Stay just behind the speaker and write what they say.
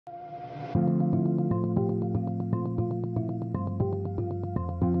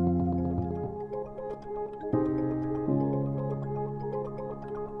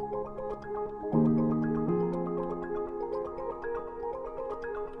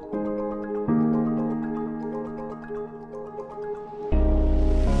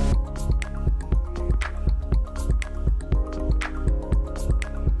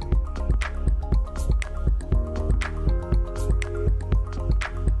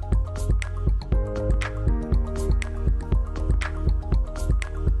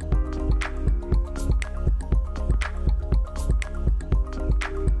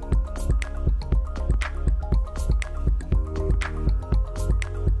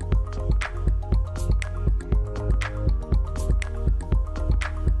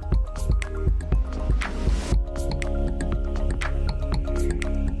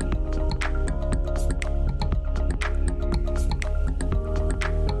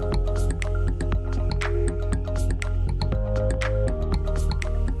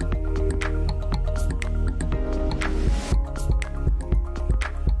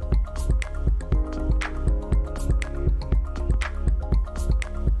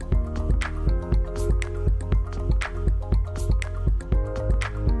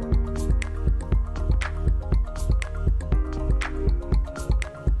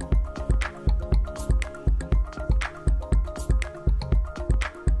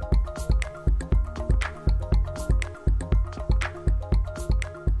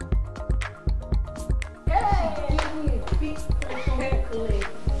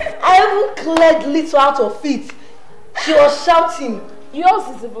cleared little out of it. She was shouting.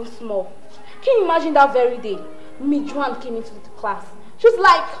 Yours is even small. Can you imagine that very day? Joan came into the class. She was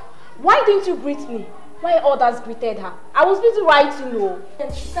like, why didn't you greet me? Why others greeted her? I was busy writing, no.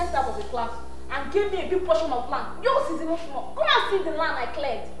 And she sent out of the class and gave me a big portion of land. Yours is even small. Come and see the land I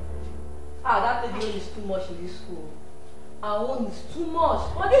cleared. That lady is too much in this school. Our own is too much.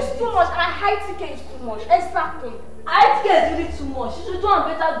 But it's too much, and high ticket is too much. Exactly. High ticket is really too much. She should do and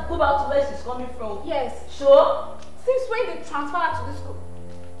better go back to where she's coming from. Yes. Sure? Since when they transfer her to this school?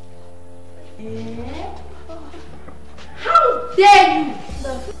 How dare you!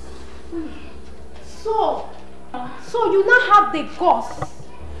 So you now have the guts,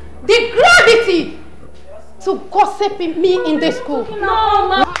 the gravity to gossip me in this school. No,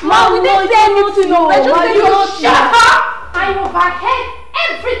 Ma, we didn't say anything. No, you shut up! I overheard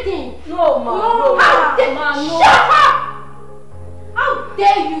everything. No, Ma. Shut up! How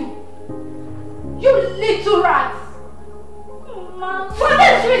dare you! You little rats! For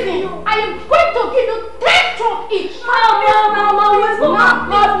this reason, I am going to give you 10 strokes each. Ma,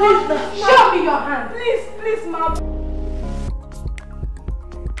 please. Show me your hand. Please, Ma.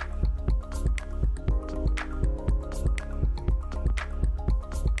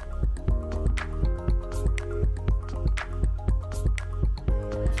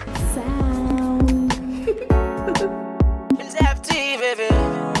 It's FT, baby.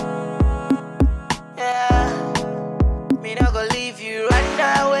 Yeah. Me not gonna leave you right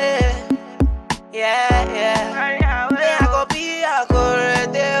now, yeah. Me I go be a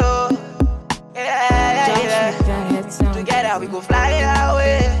correct, yeah. Together we go fly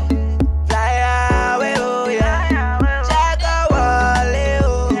away, oh yeah. Jaga wale,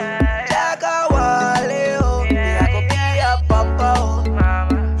 oh. Me I go be a papa, oh.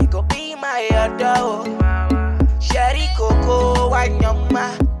 You go be my adore, oh. Sherry coco, wanyama,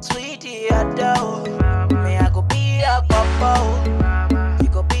 sweetie adore. Me I go be a papa, oh. You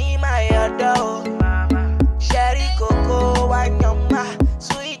go be my adore. Sherry coco, wanyama,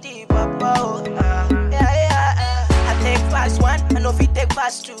 sweetie papa, oh. Yeah. I take fast one, I know if you take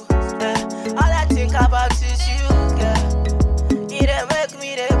fast two. All I think about is you, girl. You done make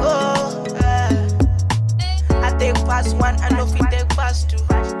me they go. I take fast one, I know if you take fast two.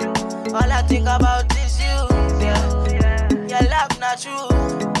 All I think about is you, girl. Your love not true.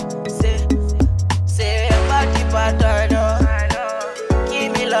 Say body part, I know.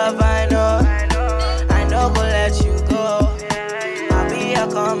 Give me love, I know. I know go let you go. I'll be a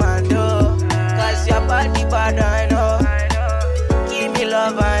commando. Cause your body part, I know. Give me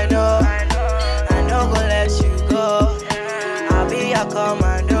love, I know. I know go let you go. I'll be a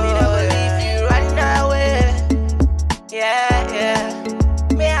commando. Me never leave you right now, yeah.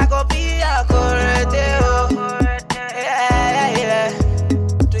 Me I go be a correct, yeah.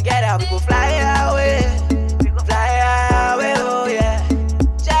 Together we go fly away, oh yeah.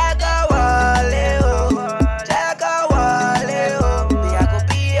 Jaga wale, oh. Me I go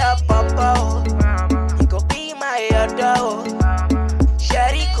be a papa, oh. You go be my adore.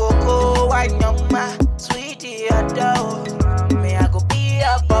 Sherry coco, wanyama, sweetie adore. Me I go be a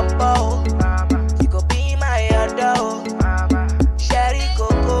papa, oh. You go be my adore. Sherry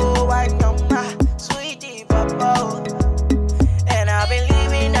coco, wanyama, sweetie papa, oh. And I've been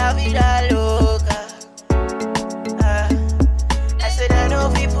living la vida loca. I said I know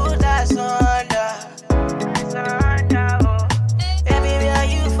people that's under. Oh. Baby, me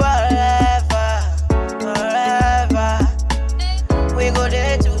and you forever. We go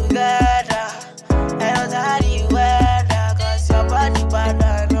there together. I don't tell you whether, cause your body bad, I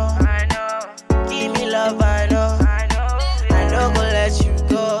know. Give me love, I know. I know go let you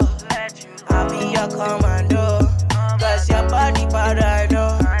go. I'll be your commando. Cause your body bad, I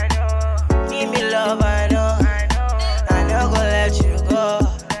know. Give me love, I know. I know go let you go.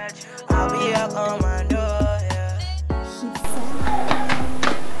 I'll be your commando, yeah.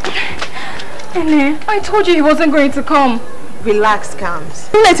 Nene, I told you he wasn't going to come. Relax, Cams.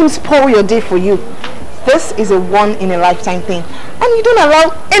 Don't let him spoil your day for you. This is a one-in-a-lifetime thing. And you don't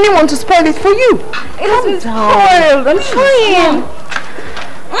allow anyone to spoil it for you. It hasn't spoiled. I'm trying.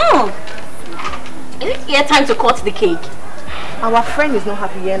 Is it yet time to cut the cake? Our friend is not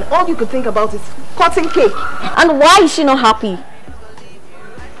happy and all you could think about is cutting cake. And why is she not happy?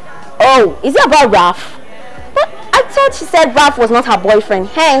 Oh, is it about Ralph? But I thought she said Ralph was not her boyfriend.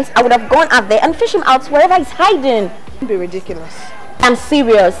 Hence, I would have gone out there and fished him out wherever he's hiding. Don't be ridiculous. I'm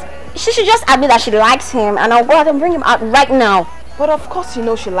serious. She should just admit that she likes him and I'll go out and bring him out right now. But of course you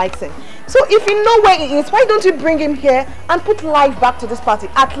know she likes him. So if you know where he is, why don't you bring him here and put life back to this party,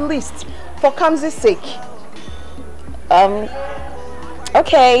 at least for Kamsi's sake?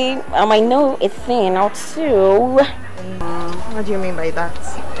 Okay, I know a thing or two. What do you mean by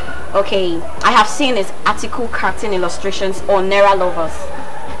that? Okay, I have seen his article cartoon illustrations on Naira Lovers.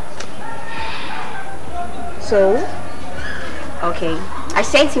 So? Okay, I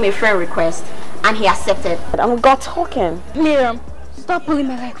sent him a friend request and he accepted. And we got talking. Miriam, stop pulling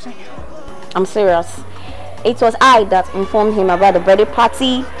my legs right now. I'm serious. It was I that informed him about the birthday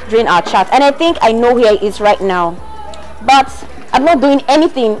party during our chat, and I think I know where he is right now. But I'm not doing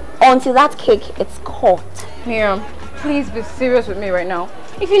anything until that cake is cut. Miriam, please be serious with me right now.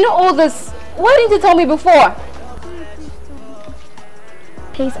 If you know all this, why didn't you tell me before?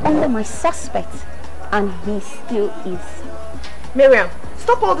 He's under my suspect, and he still is. Miriam,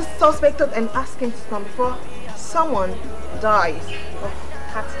 stop all this suspected and ask him to come before someone dies of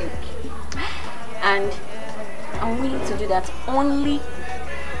heartache. And I'm willing to do that only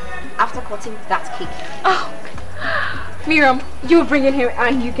after cutting that cake. Oh, Miriam, you bring in here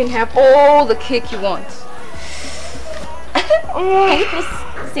and you can have all the cake you want. Can you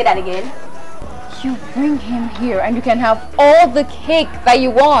please say that again? You bring him here and you can have all the cake that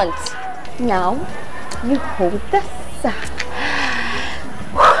you want. Now, you hold this.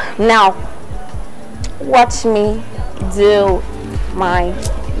 Now, watch me do my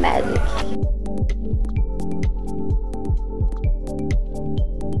magic.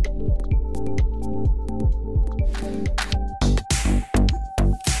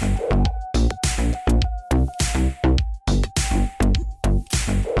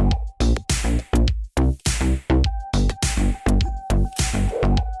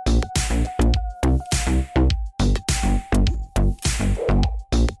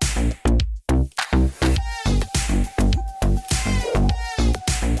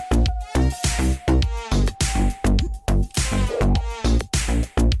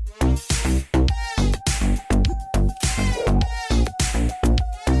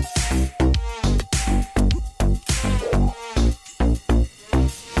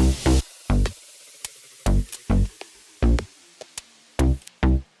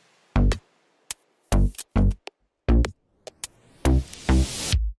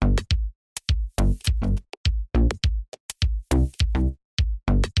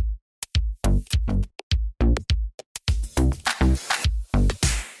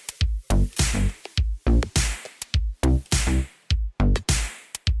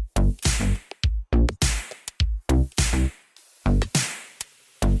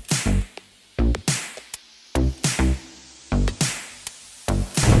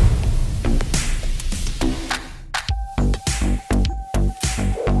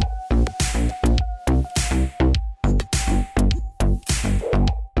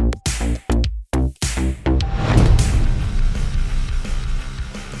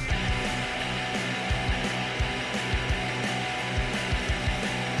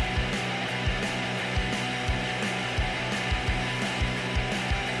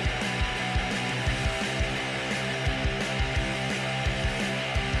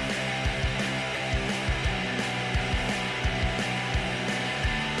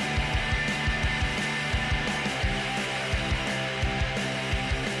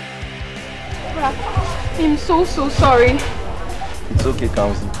 I'm so sorry. It's okay,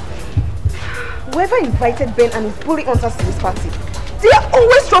 Kamsi. Whoever invited Ben and his bully hunters to this party, they are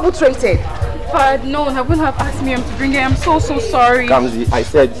always trouble-treated. If I had known, I wouldn't have asked Miriam to bring it. I'm so sorry. Kamsi, I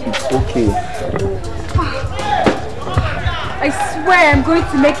said it's okay. I swear I'm going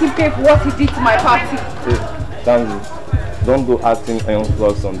to make him pay for what he did to my party. Hey, Kamsi, don't go acting iron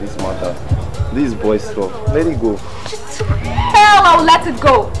flux on this matter. This boy stuff. Let it go. Just to hell, I'll let it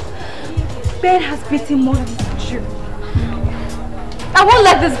go. Ben has beaten more than you. I won't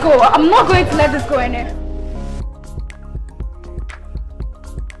let this go. I'm not going to let this go in here.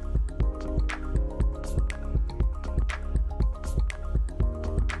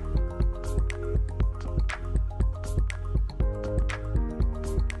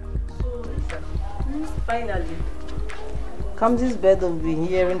 Finally, Kamsi's bed of been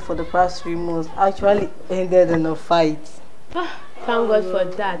hearing for the past 3 months actually ended in a fight. Thank God for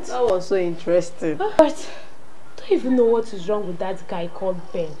that. That was so interesting. But I don't even know what is wrong with that guy called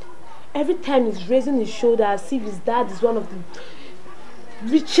Ben. Every time he's raising his shoulder as if his dad is one of the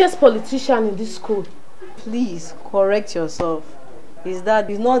richest politicians in this school. Please correct yourself. His dad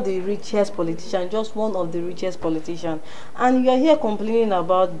is not the richest politician, just one of the richest politicians. And you are here complaining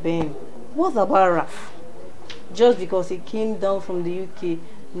about Ben. What about Raf? Just because he came down from the UK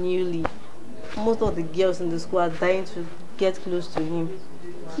newly, most of the girls in the school are dying to get close to him.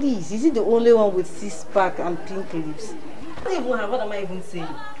 Please, is he the only one with 6-pack and pink lips? What am I even saying?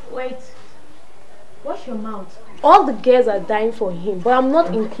 Wait. Wash your mouth. All the girls are dying for him, but I'm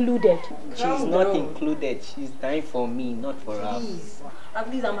not included. She's not included. She's dying for me, not for her. At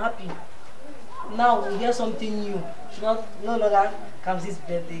least I'm happy. Now we hear something new. No longer Kamsi's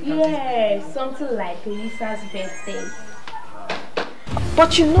birthday. Yeah, something like Lisa's birthday.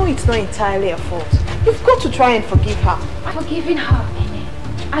 But you know it's not entirely her fault. You've got to try and forgive her. I'm forgiving her, Ene.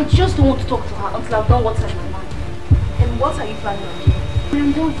 I just don't want to talk to her until I've done what's in my mind. And what are you planning on doing? When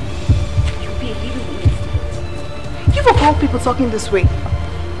I'm done, you'll be a little bit. You've of all people talking this way.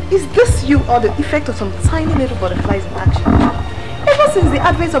 Is this you or the effect of some tiny little butterflies in action? Ever since the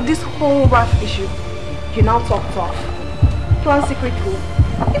advent of this whole rap issue, you now talk tough, plan secret coup,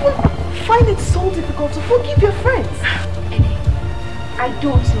 even find it so difficult to forgive your friends. Ene, I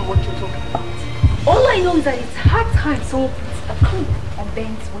don't know what you're talking about. All I know is that it's hard time someone puts a clip on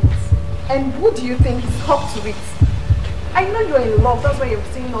Ben's wings. And who do you think is up to it? I know you're in love, that's why you're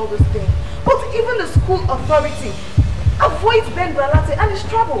saying all those things. But even the school authority avoids Ben Bralate and his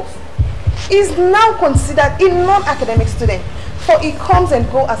troubles. He's now considered a non-academic student, for he comes and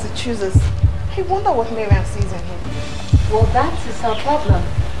goes as he chooses. I wonder what Miriam sees in him. Well, that is her problem.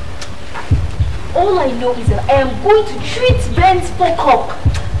 All I know is that I am going to treat Ben's fuck up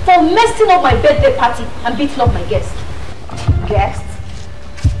for messing up my birthday party and beating up my guest. Guest?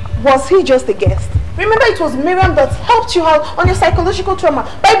 Was he just a guest? Remember, it was Miriam that helped you out on your psychological trauma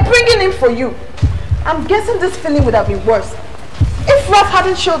by bringing him for you. I'm guessing this feeling would have been worse if Ralph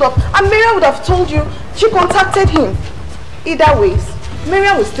hadn't showed up and Miriam would have told you she contacted him. Either ways,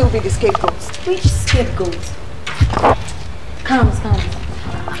 Miriam will still be the scapegoat. Which scapegoat? Calm.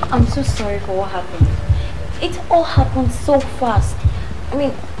 I'm so sorry for what happened. It all happened so fast. I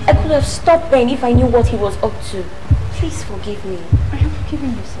mean, I could have stopped Ben if I knew what he was up to. Please forgive me. I am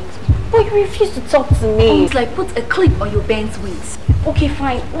forgiving you, Saint. But you refuse to talk to me. It's like put a clip on your Ben's wings. Okay,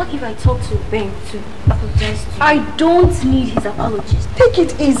 fine. What if I talk to Ben to apologize to you? I don't need his apologies. Take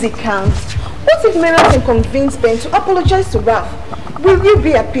it easy, Cams. What if Miriam can convince Ben to apologize to Ralph? Will you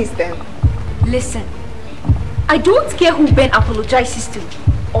be at peace then? Listen, I don't care who Ben apologizes to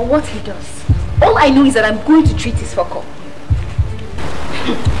or what he does. All I know is that I'm going to treat his fuck up.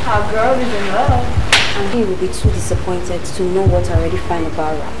 Our girl is in love. And he will be too disappointed to know what I already find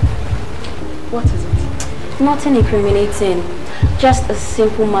about Ralph. What is it? Nothing incriminating. Just a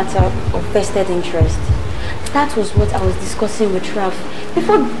simple matter of vested interest. That was what I was discussing with Ralph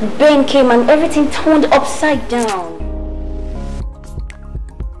before Ben came and everything turned upside down.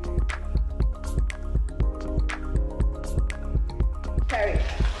 Terry,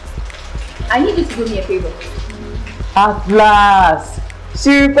 I need you to do me a favor. At last!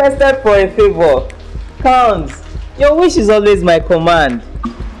 She requested for a favor. Comes. Your wish is always my command.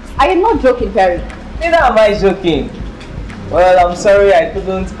 I am not joking, Perry. Neither am I joking. Well, I'm sorry I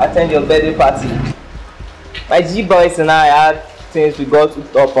couldn't attend your birthday party. My G-boys and I had things we got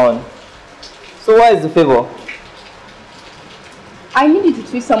hooked up on. So what is the favor? I need you to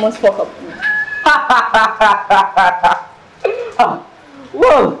treat someone's fuck up.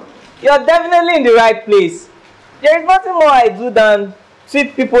 Whoa! You're definitely in the right place. There is nothing more I do than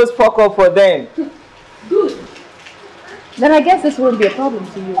treat people's fuck up for them. Good. Then I guess this won't be a problem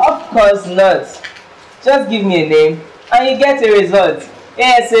to you. Of course not. Just give me a name and you get a result.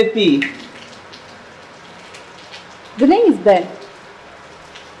 ASAP. The name is Ben.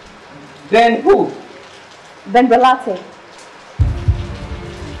 Ben who? Ben Bralate.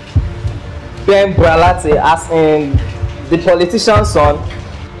 Ben Bralate, as in the politician's son?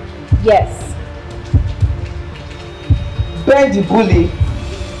 Yes. Ben the bully?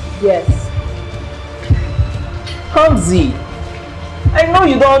 Yes. Kamsi, I know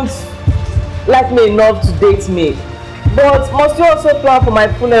you don't like me enough to date me, but must you also plan for my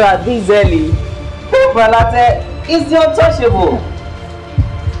funeral this early? Ben Bralate is the untouchable.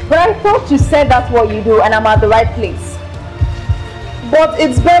 But I thought you said that's what you do and I'm at the right place. But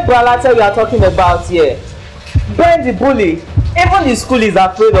it's Ben Bralate we are talking about here. Ben the bully. Even the school is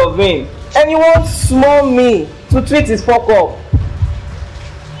afraid of him. And you want small me to treat his fuck up.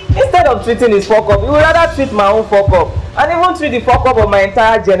 Instead of treating his fuck up, you would rather treat my own fuck up. And even treat the fuck up of my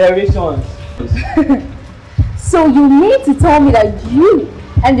entire generation. So you mean to tell me that you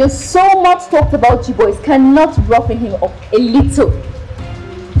and your so much talked about G-boys cannot roughen him up a little?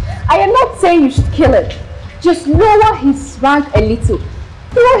 I am not saying you should kill him. Just lower his rank a little.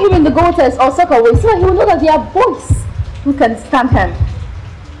 Throw him in the gutters or suck away so that he will know that there are boys who can stand him.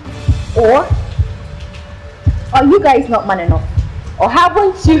 Or are you guys not man enough? Or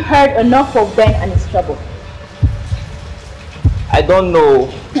haven't you heard enough of Ben and his trouble? I don't know.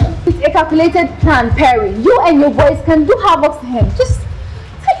 It's a calculated plan, Perry. You and your boys can do havoc to him. Just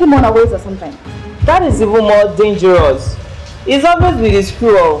take him on a ways or something. That is even more dangerous. He's always with his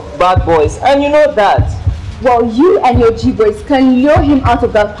crew of bad boys, and you know that. Well, you and your G-boys can lure him out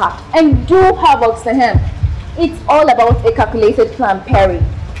of that path and do havoc to him. It's all about a calculated plan, Perry.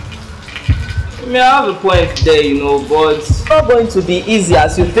 I mean, I have a point there, you know, but it's not going to be easy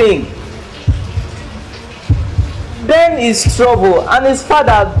as you think. Ben is trouble, and his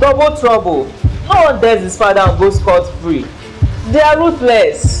father double trouble. No one dares his father and goes scot-free. They are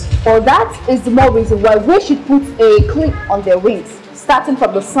ruthless. Well, that is the more reason why we should put a clip on their wings, starting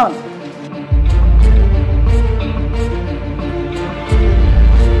from the sun.